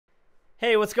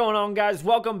Hey, what's going on, guys?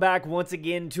 Welcome back once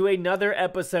again to another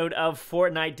episode of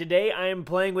Fortnite. Today, I am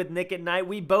playing with Nickatnyte.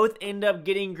 We both end up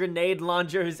getting grenade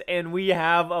launchers, and we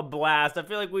have a blast. I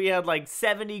feel like we had like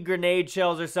 70 grenade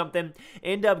shells or something.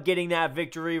 End up getting that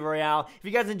Victory Royale. If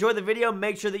you guys enjoyed the video,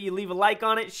 make sure that you leave a like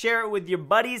on it. Share it with your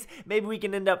buddies. Maybe we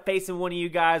can end up facing one of you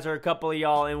guys or a couple of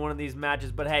y'all in one of these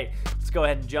matches. But hey, let's go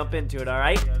ahead and jump into it, all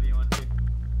right?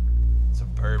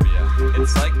 Suburbia.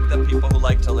 It's like the people who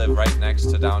like to live right next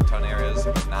to downtown areas,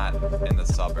 but not in the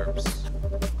suburbs.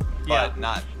 Yeah. But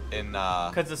not in,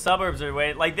 Because the suburbs are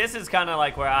way... Like, this is kind of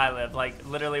like where I live. Like,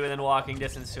 literally within walking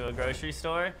distance to a grocery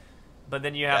store. But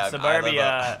then you have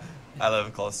suburbia... I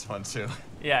live close to one, too.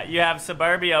 Yeah, you have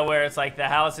suburbia where it's like the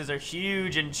houses are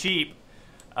huge and cheap.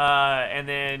 And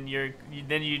then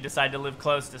you decide to live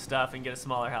close to stuff and get a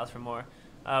smaller house for more.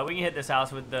 We can hit this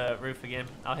house with the roof again.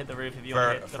 I'll hit the roof if you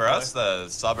want to hit the For us, the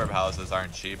suburb houses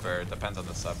aren't cheaper. It depends on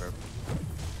the suburb.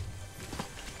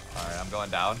 Alright, I'm going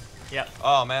down. Yep.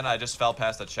 Oh, man, I just fell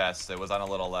past a chest. It was on a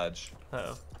little ledge.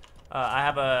 Uh-oh. I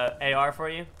have a AR for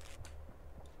you.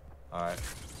 Alright.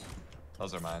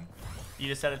 Those are mine. You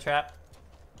just set a trap?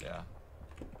 Yeah.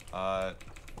 Do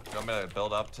you want me to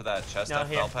build up to that chest I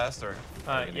here. fell past? Or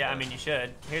Yeah, I mean, you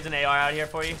should. Here's an AR out here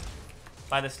for you.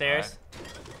 By the stairs.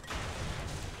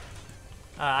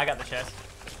 I got the chest.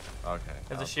 Okay.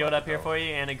 There's a shield up here for you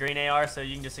and a green AR, so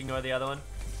you can just ignore the other one.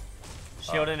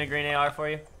 Shield and a green AR for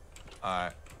you.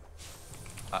 Alright.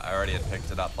 I already had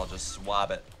picked it up. I'll just swab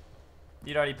it.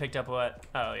 You'd already picked up what?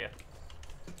 Oh, yeah.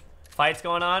 Fight's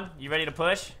going on. You ready to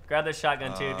push? Grab this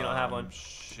shotgun, too, if you don't have one.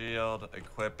 Shield,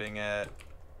 equipping it.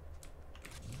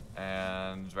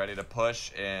 And ready to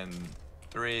push in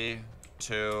 3,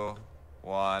 2,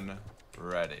 1,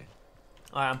 ready.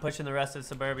 Alright, I'm pushing the rest of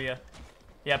suburbia.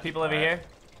 Yeah, people over here.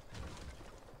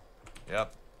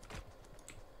 Yep.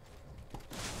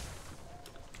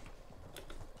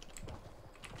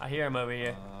 I hear him over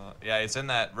here. Yeah, he's in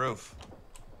that roof.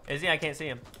 Is he? I can't see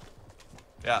him.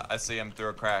 Yeah, I see him through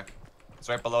a crack. It's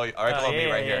right below you. Right below me,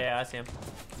 right here. Yeah, I see him.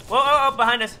 Whoa, oh,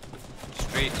 behind us.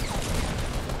 Street.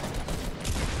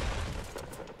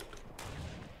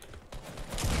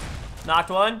 Knocked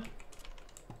one.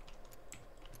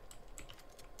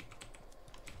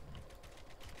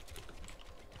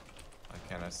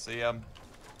 Can I see him?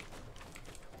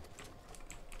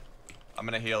 I'm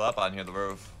gonna heal up on here, the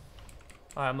roof.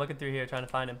 Alright, I'm looking through here trying to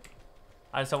find him.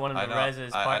 I just don't want him to res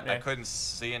his partner. I couldn't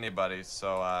see anybody,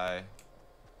 so I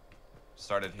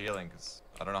started healing because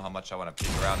I don't know how much I want to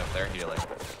peek around if they're healing.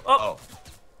 Oh,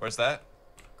 where's that?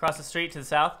 Across the street to the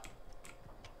south.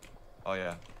 Oh,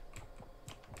 yeah.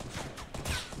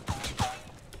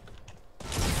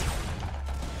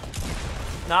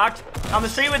 Knocked. On the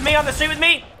street with me, on the street with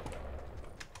me!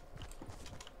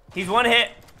 He's one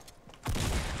hit.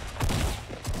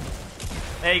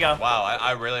 There you go. Wow,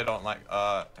 I really don't like,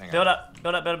 hang on. Build up,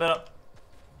 build up, build up, build up.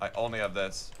 I only have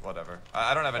this, whatever.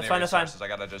 I don't have any That's fine. resources, I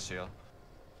gotta just heal.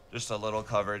 Just a little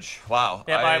coverage. Wow.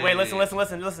 Yeah, alright, wait, listen.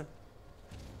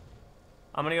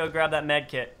 I'm gonna go grab that med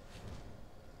kit.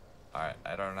 Alright,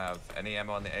 I don't have any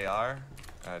ammo on the AR.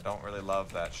 I don't really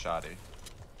love that shoddy.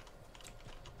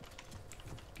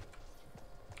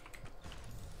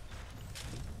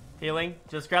 Healing.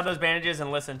 Just grab those bandages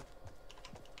and listen.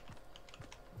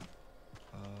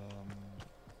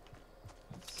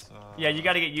 Yeah, you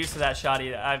got to get used to that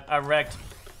shoddy. I wrecked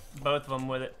both of them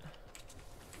with it.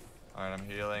 All right, I'm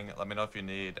healing. Let me know if you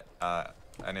need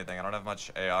anything. I don't have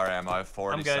much AR ammo. I have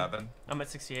 47. I'm good. I'm at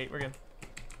 68. We're good.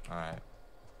 All right.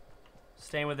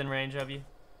 Staying within range of you.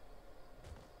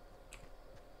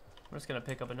 I'm just gonna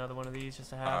pick up another one of these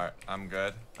just to have. All right, I'm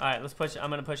good. All right, let's push.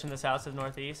 I'm gonna push in this house to the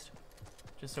northeast.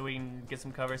 Just so we can get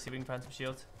some cover, see if we can find some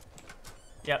shields.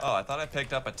 Yep. Oh, I thought I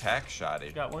picked up a tack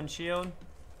shoddy. Got one shield.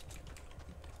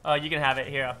 Oh, you can have it.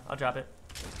 Here, I'll drop it.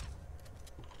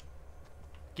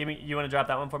 Give me, you want to drop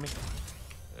that one for me?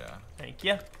 Yeah. Thank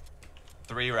you.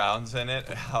 3 rounds in it?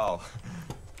 Oh.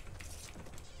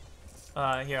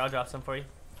 Here, I'll drop some for you.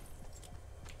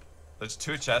 There's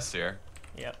 2 chests here.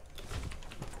 Yep.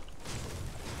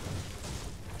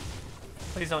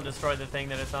 Please don't destroy the thing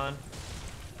that it's on.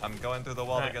 I'm going through the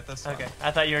wall to get this one. Okay, I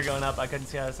thought you were going up. I couldn't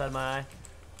see outside of my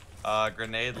eye.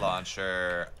 Grenade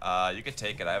launcher. You could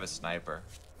take it. I have a sniper.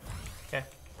 Okay.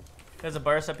 There's a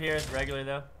burst up here. It's regular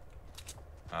though.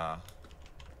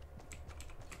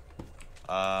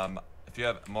 If you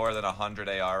have more than 100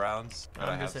 AR rounds, could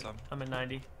I have some? I'm at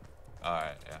 90. All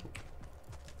right, yeah.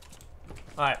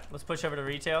 All right, let's push over to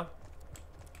retail.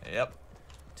 Yep.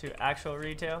 To actual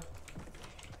retail.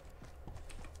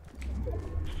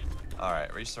 All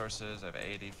right, resources. I have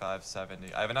 85,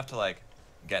 70. I have enough to like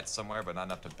get somewhere, but not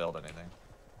enough to build anything.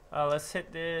 Let's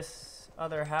hit this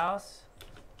other house.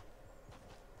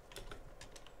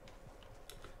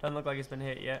 Doesn't look like it's been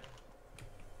hit yet.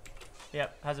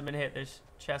 Yep, hasn't been hit. There's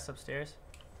chests upstairs.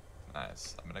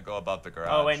 Nice. I'm gonna go above the garage.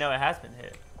 Oh wait, no, it has been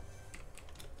hit.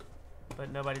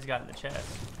 But nobody's gotten the chest.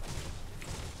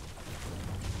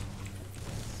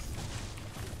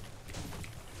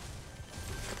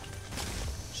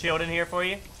 Shield in here for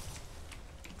you.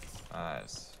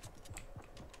 Nice.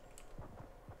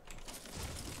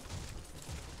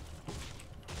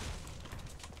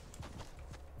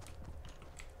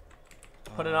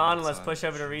 Put it on and let's push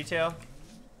over to retail.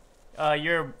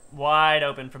 You're wide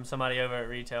open from somebody over at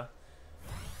retail.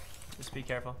 Just be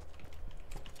careful.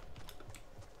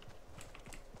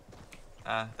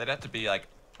 They'd have to be like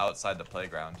outside the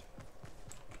playground.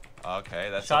 Okay,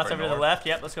 that's shots over to north. the left.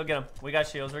 Yep, let's go get them. We got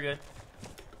shields. We're good.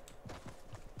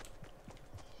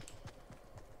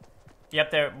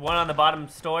 Yep, there. One on the bottom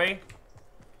story.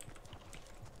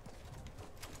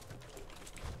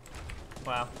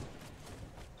 Wow.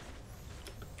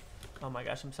 Oh my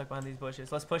gosh, I'm stuck behind these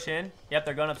bushes. Let's push in. Yep,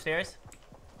 they're going upstairs.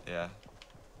 Yeah.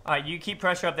 All right, you keep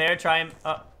pressure up there. Try and...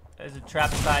 Oh, there's a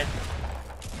trap inside.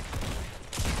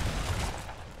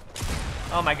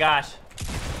 Oh my gosh.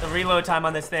 The reload time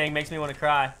on this thing makes me want to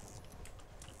cry.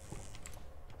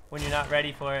 When you're not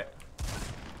ready for it.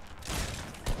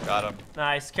 Got him.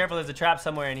 Nice. Careful, there's a trap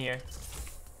somewhere in here.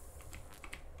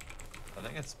 I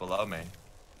think it's below me.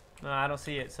 No, I don't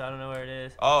see it, so I don't know where it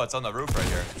is. Oh, it's on the roof right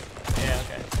here. Yeah,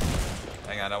 okay.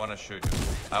 Hang on, I want to shoot you.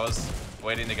 I was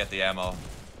waiting to get the ammo.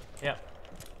 Yep.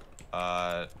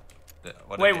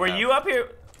 Wait, were you up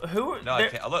here? Who? No, I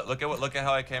can't. Look at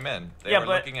how I came in. They were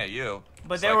looking at you.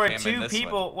 But so there were I came in two this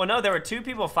people. way. Well, no, there were two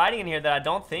people fighting in here that I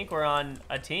don't think were on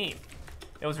a team.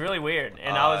 It was really weird,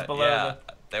 and I was below yeah,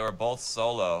 they were both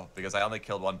solo because I only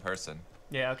killed one person.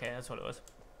 Yeah, okay, that's what it was.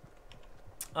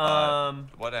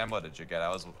 What ammo did you get? I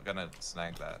was gonna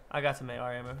snag that. I got some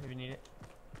AR ammo if you need it.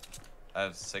 I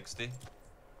have 60.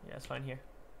 Yeah, it's fine here.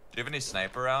 Do you have any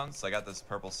sniper rounds? I got this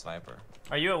purple sniper.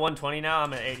 Are you at 120 now?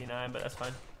 I'm at 89, but that's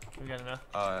fine. We've got enough.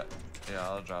 Yeah,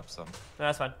 I'll drop some. No,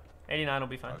 that's fine. 89 will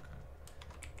be fine. Okay.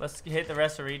 Let's hit the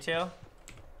rest of retail.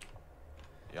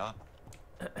 Yeah.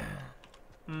 I think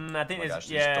oh my it's gosh,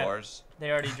 yeah. these doors.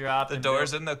 They already dropped. The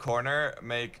doors in the corner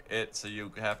make it so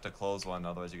you have to close one,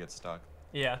 otherwise you get stuck.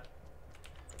 Yeah.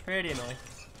 Pretty annoying.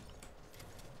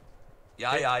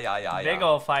 Yeah. Big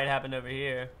old fight happened over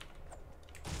here.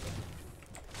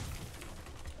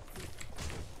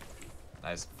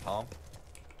 Nice pump.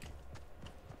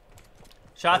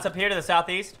 Shots up here to the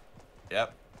southeast.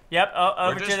 Yep. Yep. Oh,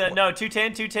 over to the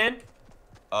 210, 210.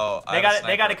 Oh, they got it.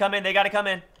 They got to come in. They got to come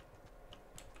in.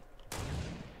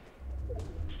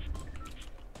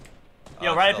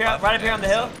 Yo, right up here on the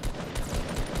hill.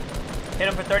 Hit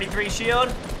him for 33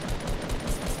 shield.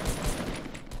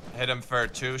 Hit him for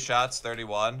 2 shots,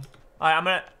 31. All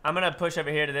right, I'm gonna push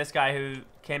over here to this guy who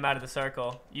came out of the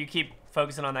circle. You keep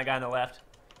focusing on that guy on the left,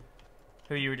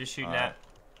 who you were just shooting at.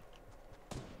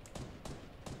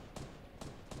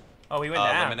 Oh, he went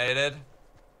down. Eliminated.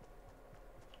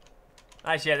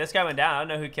 Nice, yeah, this guy went down. I don't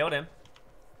know who killed him.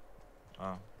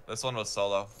 Oh, this one was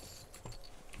solo.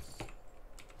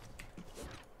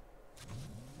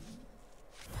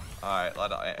 Alright, well,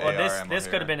 this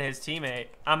could have been his teammate.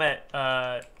 I'm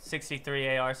at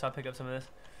 63 AR, so I'll pick up some of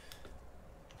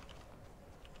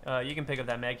this. You can pick up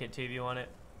that med kit too if you want it.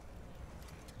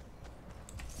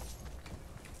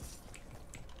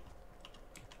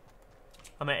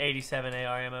 I'm at 87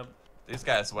 AR ammo. These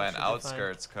guys went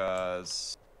outskirts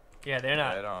because yeah, they're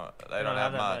not. They don't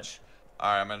have much.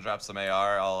 All right, I'm gonna drop some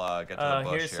AR. I'll get to the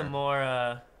bush here's here. some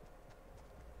more.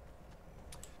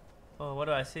 Oh, what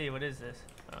do I see? What is this?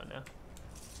 Oh no.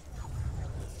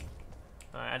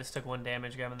 Alright, I just took 1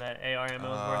 damage grabbing that AR ammo.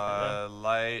 Was worth it though.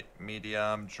 Light,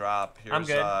 medium, drop. Here's, I'm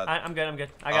good. I'm good.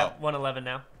 I got 111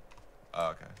 now. Oh,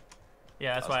 okay.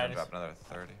 Yeah, that's why I just drop another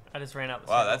 30. I just ran out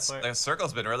the circle. The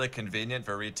circle's been really convenient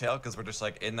for retail because we're just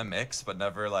like in the mix, but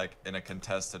never like in a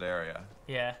contested area.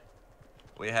 Yeah.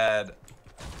 We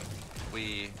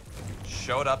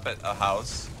showed up at a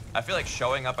house. I feel like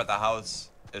showing up at the house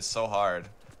is so hard,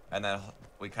 and then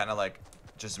we kind of like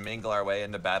just mingle our way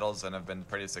into battles and have been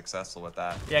pretty successful with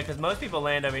that. Yeah, because most people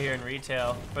land over here in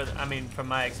retail. From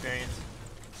my experience.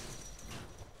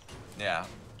 Yeah.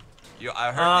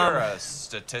 I heard you're a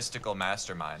statistical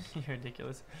mastermind. You're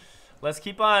ridiculous. Let's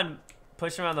keep on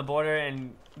pushing around the border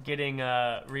and getting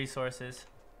resources.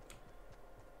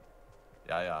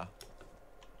 Yeah.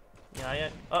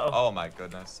 Uh-oh. Oh my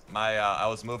goodness. I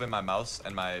was moving my mouse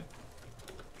and my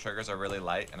triggers are really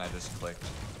light and I just clicked.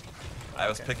 I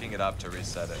was picking it up to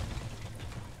reset it.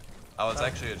 I was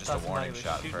actually just a thought somebody warning was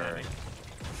shot shooting at me.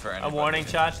 for A anybody. warning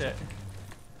shot.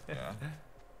 Yeah.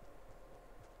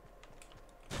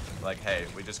 Like, hey,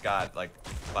 we just got like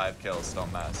 5 kills.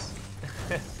 Don't mess.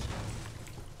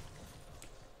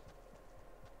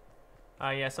 Oh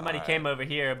yeah, somebody Alright. came over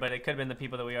here, but it could have been the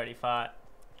people that we already fought.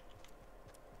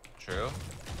 True.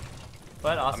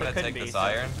 But also I'm gonna couldn't take be. this So.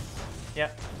 iron.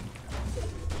 Yep.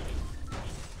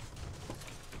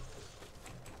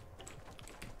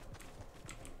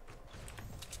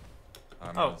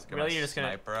 I'm Oh, just really? You're just gonna?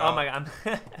 sniper Oh out. my god.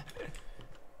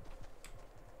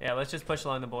 Yeah, let's just push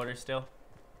along the border still.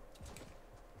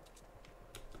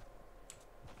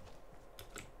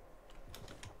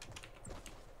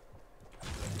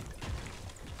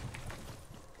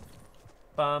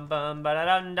 Bum bum ba da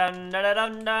dun dun da da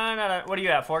dun dun da da. What are you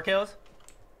at? 4 kills?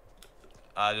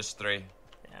 Just 3.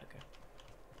 Yeah.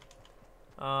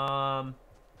 Okay.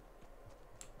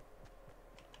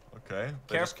 Okay.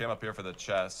 They just came up here for the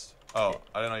chest. Oh,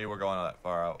 I didn't know you were going that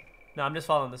far out. No, I'm just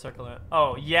following the circle around.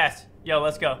 Oh yes. Yo,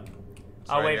 let's go.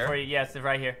 I'll right wait here? for you. Yes, it's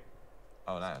right here.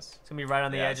 Oh, nice. It's gonna be right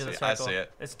on the Yeah, edge of the I circle. see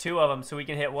it. It's 2 of them, so we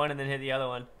can hit one and then hit the other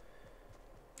one.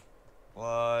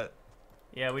 What?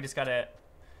 Yeah, we just gotta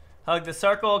hug the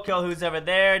circle, kill who's ever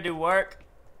there, do work.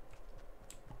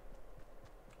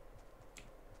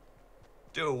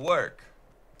 Do work.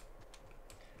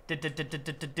 Dude.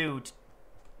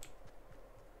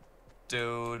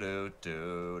 Do.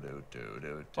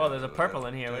 Oh, there's a purple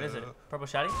in here. What is it? Purple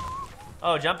shotty?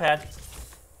 Oh, jump pad.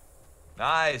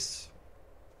 Nice.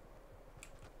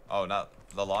 Oh, not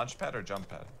the launch pad or jump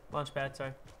pad? Launch pad,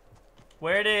 sorry.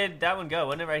 Where did that one go?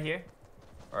 Wasn't it right here?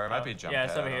 Or it might be jump yeah, pad.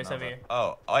 it's over I here, don't it's know, over but- here.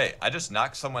 Oh, wait. I just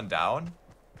knocked someone down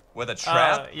with a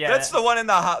trap? yeah. That's the one in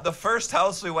the first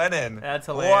house we went in. That's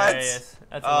hilarious. What?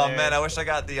 That's Oh, hilarious. man. I wish I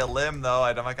got the limb, though.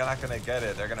 I'm not going to get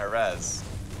it. They're going to res.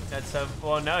 That's so.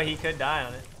 Well, no, he could die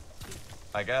on it.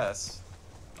 I guess.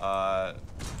 Where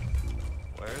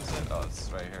is it? Oh, it's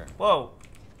right here. Whoa.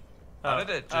 How Oh, did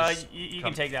it just you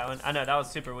come- can take that one. I know, that was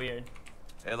super weird.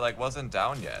 It, like, wasn't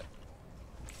down yet.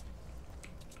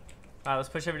 Alright, let's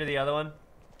push over to the other one.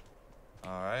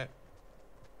 Alright.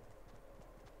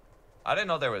 I didn't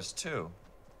know there was 2.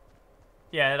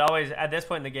 Yeah, it always, at this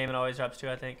point in the game, it always drops 2,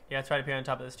 I think. Yeah, it's right up here on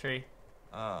top of this tree.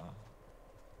 Oh.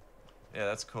 Yeah,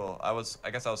 that's cool. I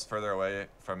guess I was further away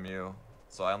from you,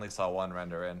 so I only saw 1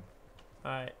 render in.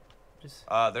 Alright. Just,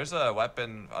 There's a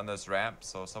weapon on this ramp,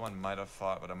 so someone might have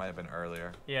fought, but it might have been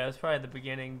earlier. yeah, it's probably the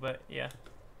beginning, but yeah.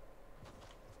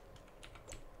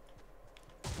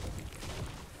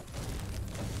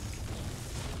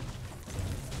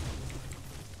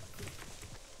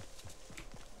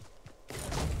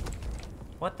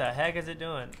 What the heck is it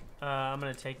doing? I'm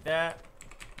gonna take that.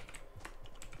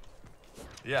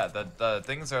 Yeah, the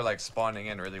things are like spawning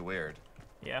in really weird.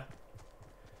 Yeah.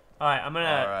 Alright, I'm gonna,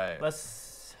 Alright.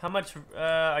 let's, how much,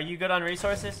 are you good on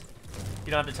resources?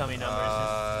 You don't have to tell me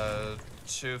numbers.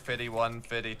 250,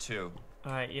 152.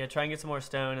 Alright, yeah, try and get some more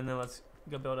stone and then let's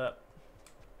go build up.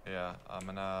 Yeah,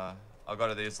 I'll go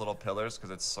to these little pillars because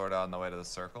it's sort of on the way to the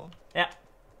circle. Yeah.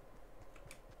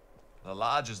 The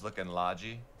lodge is looking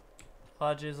lodgy.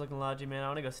 Lodge is looking lodgy, man. I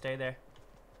wanna go stay there.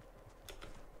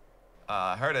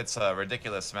 I heard it's a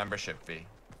ridiculous membership fee.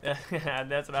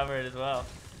 That's what I've heard as well.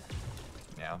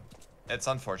 Yeah, it's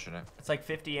unfortunate. It's like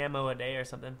 50 ammo a day or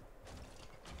something.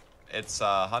 It's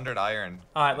 100 iron.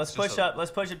 Alright, let's It's just push up. Let's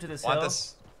push up to this hill.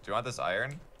 Do you want this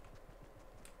iron?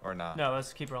 Or not? No,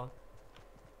 let's keep rolling.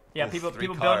 Yeah, Oof, people 3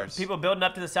 people cars. people building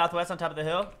up to the southwest on top of the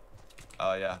hill.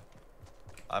 Oh yeah.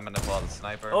 I'm gonna pull out the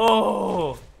sniper.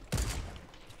 Oh.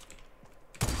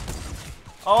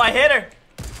 Oh, I hit her.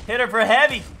 Hit her for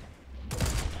heavy.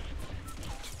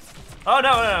 Oh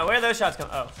no. Where are those shots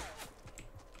coming? Oh.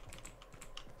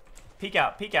 Peek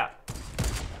out. Peek out.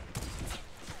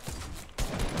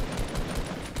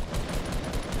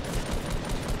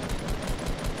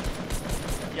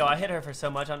 Yo, I hit her for so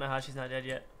much. I don't know how she's not dead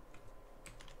yet.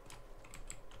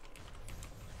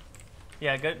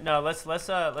 Yeah, good. No, let's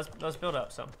build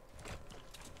up some.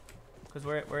 Cause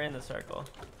we're in the circle.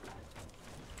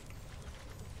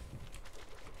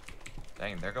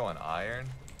 Dang, they're going iron.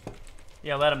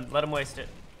 Yeah, let him waste it.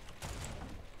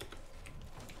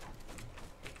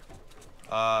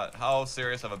 How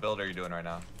serious of a build are you doing right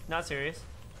now? Not serious.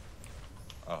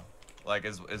 Oh, like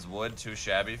is wood too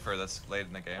shabby for this late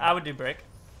in the game? I would do brick,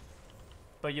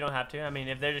 but you don't have to. I mean,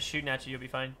 if they're just shooting at you, you'll be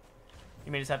fine.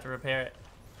 You may just have to repair it.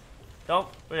 Don't.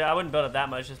 I wouldn't build up that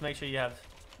much. Just make sure you have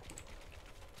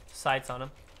sights on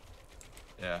them.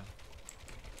 Yeah.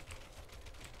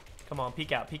 Come on,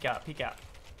 peek out, peek out, peek out.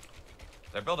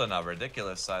 They're building a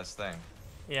ridiculous sized thing.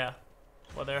 Yeah.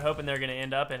 Well, they're hoping they're gonna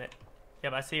end up in it.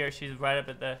 Yep, I see her. She's right up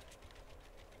at the...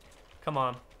 Come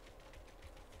on.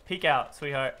 Peek out,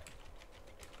 sweetheart.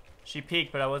 She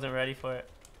peeked, but I wasn't ready for it.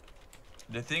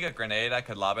 Do you think a grenade, I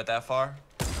could lob it that far?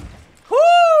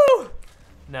 Woo!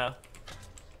 No.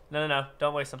 No.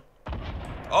 Don't waste them.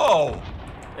 Oh!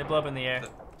 They blow up in the air.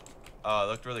 Oh, it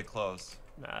looked really close.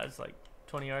 Nah, it's like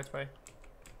 20 yards, probably.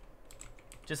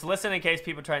 Just listen in case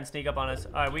people try and sneak up on us.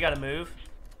 All right, we got to move.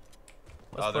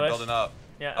 Let's they're push. building up.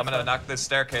 Yeah, I'm gonna knock this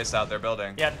staircase out. They're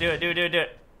building. Yeah, do it.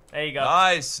 There you go.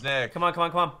 Nice, Nick. Come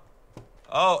on.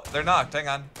 Oh, they're knocked. Hang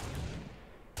on.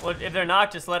 Well, if they're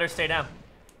knocked, just let her stay down.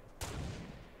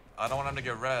 I don't want them to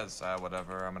get res.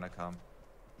 Whatever. I'm gonna come.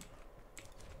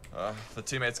 The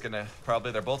teammate's gonna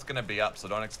they're both gonna be up, so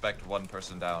don't expect one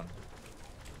person down.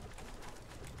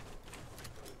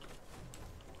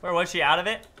 Where was she? Out of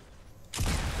it?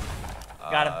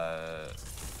 Got him.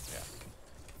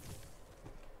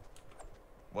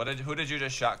 Yeah. Who did you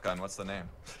just shotgun? What's the name?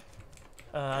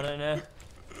 I don't know.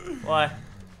 Why?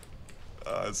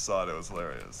 I saw it. It was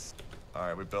hilarious. All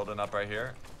right, we building up right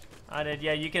here. I did.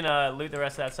 Yeah, you can loot the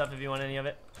rest of that stuff if you want any of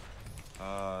it.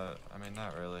 I mean,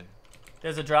 not really.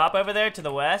 There's a drop over there to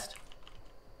the west.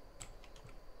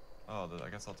 Oh, I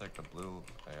guess I'll take the blue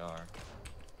AR.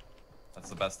 That's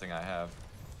the best thing I have.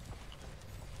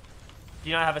 Do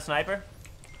you not have a sniper?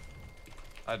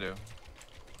 I do.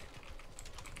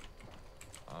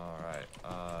 All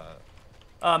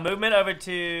right. Movement over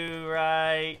to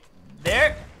right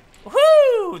there.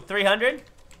 Woo! 300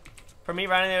 for me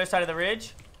right on the other side of the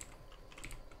ridge.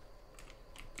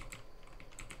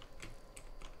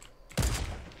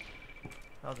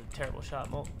 That was a terrible shot,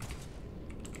 Molt.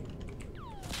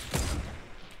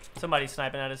 Somebody's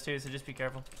sniping at us too, so just be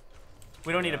careful.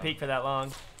 We don't need to peek for that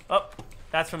long. Oh,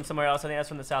 that's from somewhere else. I think that's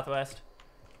from the southwest.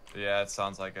 Yeah, it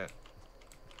sounds like it.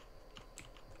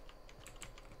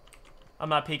 I'm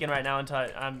not peeking right now until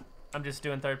I'm just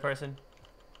doing third person.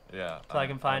 Yeah. So I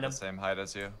can find him. The same height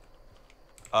as you.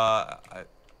 I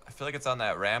feel like it's on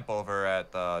that ramp over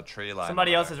at the tree line.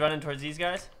 Somebody else is running towards these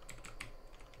guys.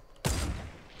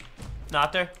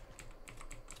 Knocked her.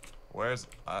 Where's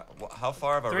how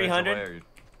far of a 300. ridge away are you?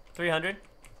 300.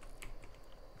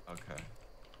 Okay.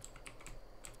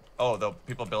 Oh, the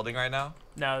people building right now?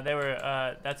 No, they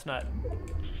were. That's not.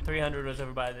 300 was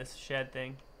over by this shed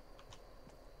thing.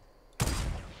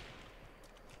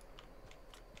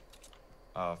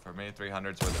 Oh, for me,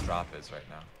 300's where the drop is right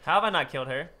now. How have I not killed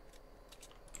her?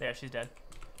 There, she's dead.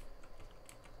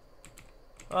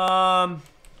 Where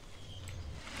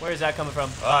is that coming from?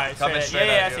 Oh, all right, coming straight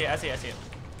yeah, at you. I see it.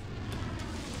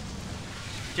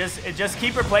 Just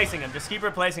keep replacing them. Just keep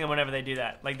replacing them whenever they do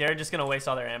that. Like, they're just gonna waste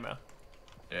all their ammo.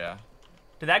 Yeah.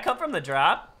 Did that come from the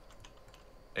drop?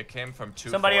 It came from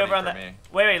 240 Somebody over on for the. me.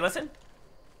 Wait, listen.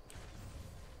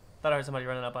 Thought I heard somebody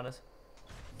running up on us.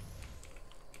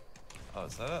 Oh,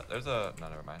 is that there's a... No,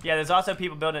 never mind. Yeah, there's also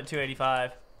people building at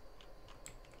 285.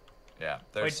 Yeah,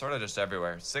 they're sort of just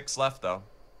everywhere. 6 left, though.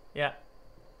 Yeah.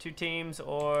 2 teams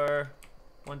or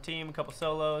 1 team, a couple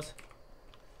solos.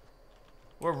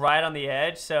 We're right on the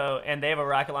edge, and they have a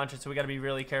rocket launcher, so we got to be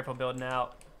really careful building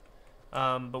out.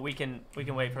 But we can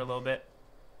wait for a little bit.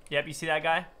 Yep, you see that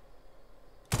guy?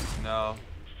 No.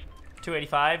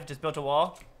 285, just built a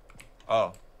wall.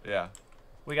 Oh, yeah.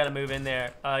 We got to move in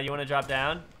there. You want to drop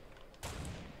down?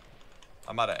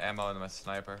 I'm out of ammo in my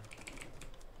sniper.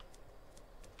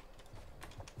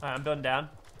 All right, I'm building down.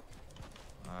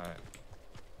 All right.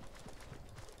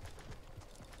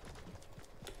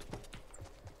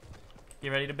 Get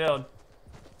ready to build.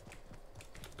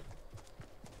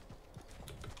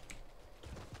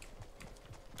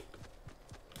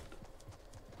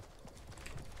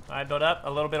 All right, build up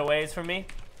a little bit of ways from me.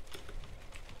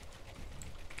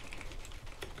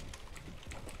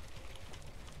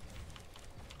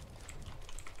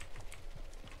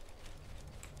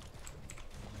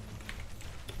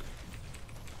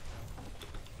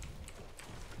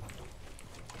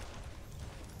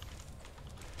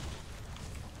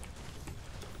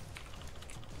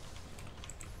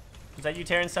 Is that you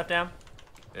tearing stuff down?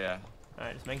 Yeah. All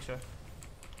right, just make sure.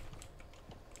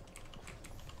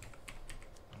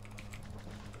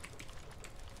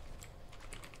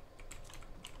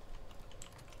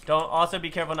 Don't also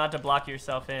be careful not to block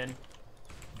yourself in.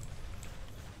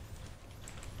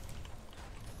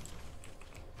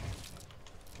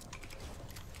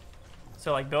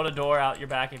 So like build a door out your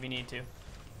back if you need to.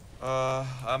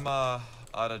 I'm out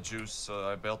of juice, so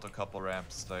I built a couple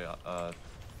ramps to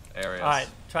areas. All right,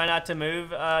 try not to move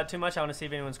too much. I want to see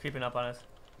if anyone's creeping up on us.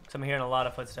 Cause I'm hearing a lot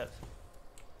of footsteps.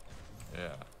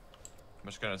 Yeah. I'm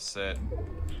just gonna sit.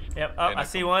 Yep. Oh, I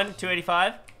see one.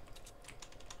 285.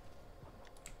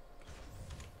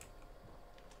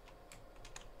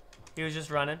 He was just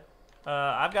running.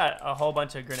 I've got a whole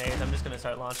bunch of grenades. I'm just gonna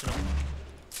start launching them.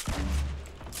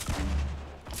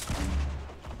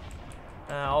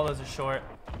 All those are short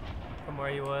from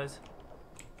where he was.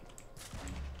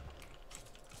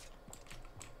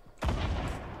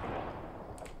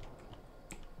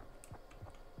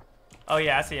 Oh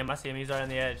yeah, I see him. I see him. He's right on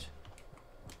the edge.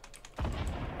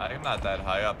 I'm not that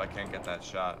high up. I can't get that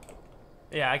shot.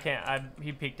 Yeah, I can't.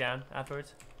 He peeked down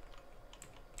afterwards.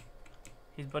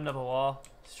 He's putting up a wall.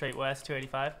 Straight west,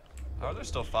 285. How are there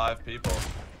still 5 people?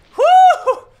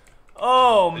 Woo!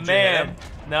 Oh, Did you hit man. him?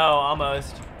 No,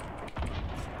 almost.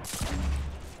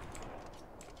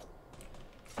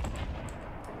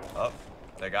 Oh,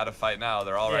 they got to fight now.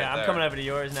 They're all right there. Yeah, I'm coming over to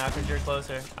yours now because you're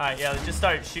closer. All right, yeah, just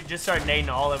start nading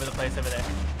all over the place over there.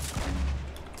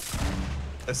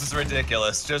 This is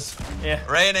ridiculous. Just Yeah.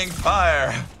 raining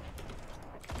fire.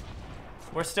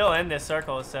 We're still in this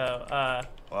circle, so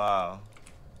Wow.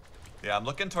 Yeah, I'm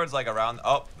looking towards like around.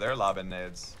 Oh, they're lobbing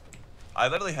nades. I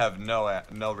literally have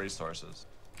no resources.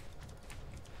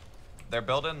 They're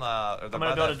building. I'm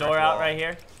gonna build a door out right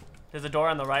here. There's a door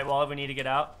on the right wall if we need to get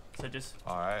out. So just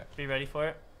all right. be ready for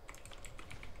it.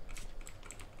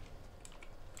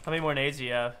 How many more nades do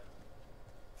you have?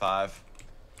 5.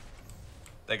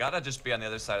 They gotta just be on the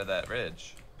other side of that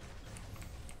ridge.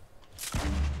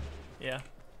 Yeah,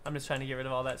 I'm just trying to get rid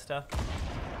of all that stuff.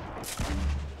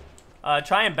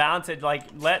 Try and bounce it, like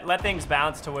let things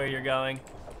bounce to where you're going.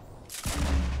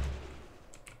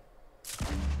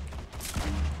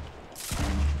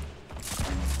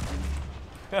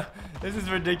 This is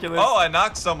ridiculous. Oh, I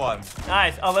knocked someone.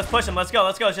 Nice. Oh, let's push them. Let's go.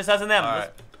 Let's go. It's just us and them. All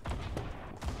right.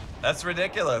 That's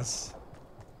ridiculous.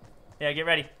 Yeah, get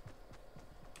ready.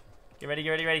 Get ready, get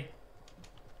ready, ready.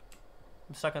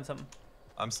 I'm stuck on something.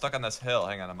 I'm stuck on this hill.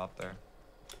 Hang on, I'm up there.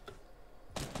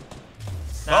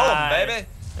 Nice. Boom, baby.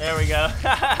 There we go.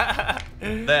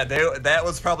 That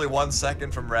was probably 1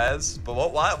 second from res. But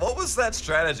what was that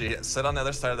strategy? Sit on the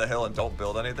other side of the hill and don't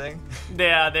build anything?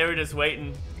 Yeah, they were just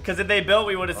waiting. Because if they built,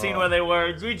 we would have seen where they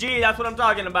were. GG, that's what I'm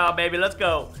talking about, baby. Let's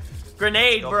go.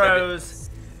 Grenade bros.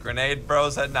 Baby. Grenade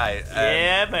bros at night.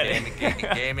 Yeah, buddy.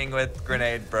 Gaming with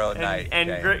grenade bro night.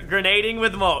 And grenading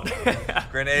with Molt.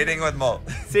 Grenading with Molt.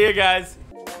 See you guys.